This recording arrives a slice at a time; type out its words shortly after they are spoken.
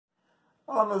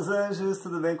Olá, meus anjos,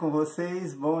 tudo bem com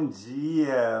vocês? Bom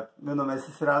dia! Meu nome é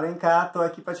Cícero Alencar, estou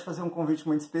aqui para te fazer um convite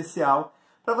muito especial.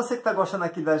 Para você que está gostando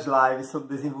aqui das lives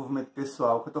sobre desenvolvimento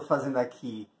pessoal que eu estou fazendo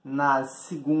aqui nas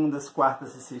segundas,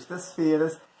 quartas e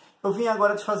sextas-feiras, eu vim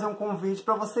agora te fazer um convite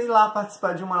para você ir lá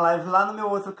participar de uma live lá no meu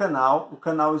outro canal, o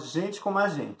canal Gente como a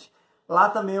Gente. Lá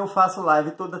também eu faço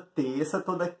live toda terça,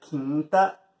 toda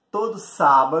quinta, todo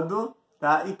sábado,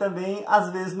 tá? E também às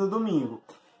vezes no domingo.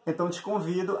 Então te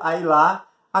convido a ir lá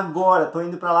agora, estou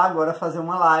indo para lá agora fazer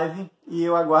uma live e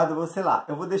eu aguardo você lá.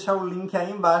 Eu vou deixar o link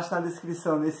aí embaixo na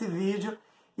descrição desse vídeo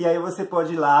e aí você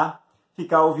pode ir lá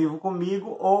ficar ao vivo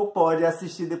comigo ou pode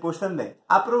assistir depois também.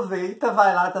 Aproveita,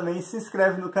 vai lá também, se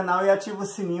inscreve no canal e ativa o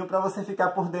sininho para você ficar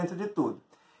por dentro de tudo.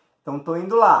 Então estou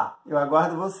indo lá, eu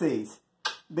aguardo vocês.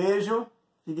 Beijo,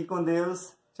 fique com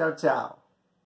Deus, tchau, tchau.